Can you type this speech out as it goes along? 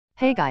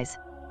Hey guys!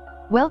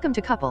 Welcome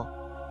to Couple.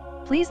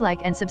 Please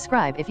like and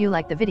subscribe if you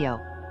like the video.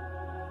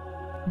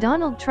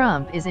 Donald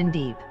Trump is in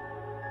deep.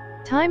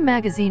 Time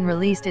magazine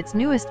released its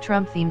newest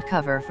Trump-themed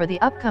cover for the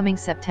upcoming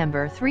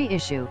September 3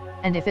 issue,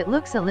 and if it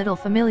looks a little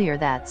familiar,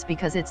 that's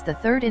because it's the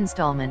third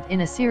installment in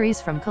a series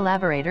from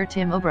collaborator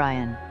Tim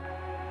O'Brien.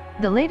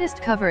 The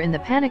latest cover in the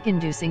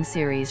panic-inducing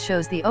series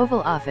shows the Oval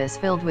Office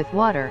filled with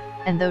water,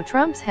 and though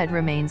Trump's head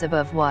remains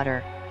above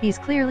water, he's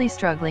clearly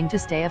struggling to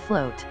stay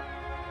afloat.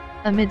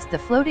 Amidst the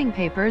floating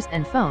papers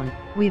and phone,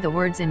 the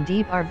words "in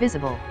deep" are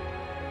visible.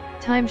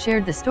 Time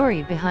shared the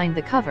story behind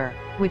the cover,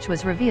 which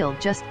was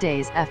revealed just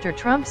days after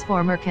Trump's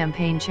former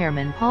campaign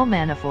chairman Paul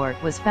Manafort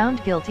was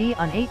found guilty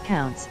on 8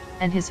 counts,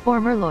 and his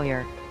former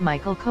lawyer,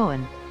 Michael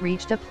Cohen,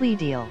 reached a plea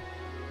deal.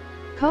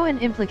 Cohen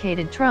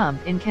implicated Trump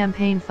in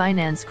campaign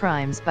finance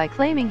crimes by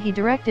claiming he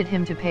directed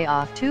him to pay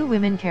off 2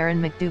 women, Karen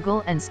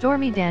McDougal and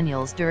Stormy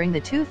Daniels, during the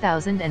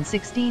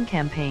 2016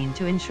 campaign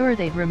to ensure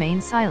they'd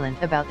remain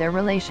silent about their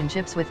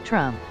relationships with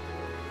Trump.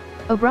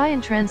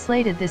 O'Brien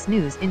translated this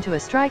news into a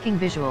striking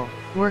visual,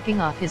 working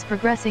off his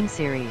progressing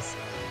series.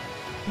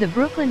 The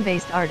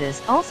Brooklyn-based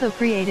artist also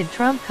created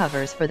Trump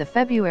covers for the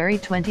February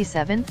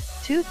 27,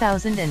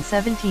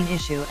 2017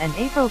 issue and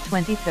April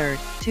 23,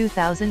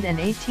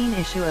 2018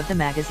 issue of the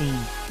magazine.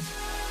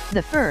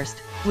 The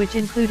first, which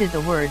included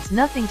the words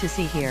 "Nothing to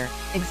see here,"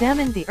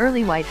 examined the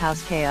early White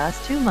House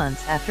chaos 2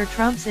 months after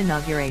Trump's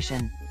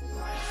inauguration.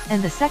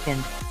 And the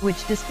second,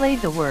 which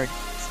displayed the word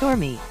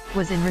 "Stormy,"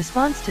 was in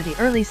response to the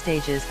early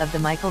stages of the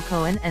Michael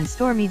Cohen and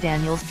Stormy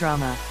Daniels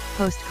drama,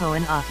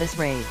 post-Cohen office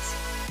raids.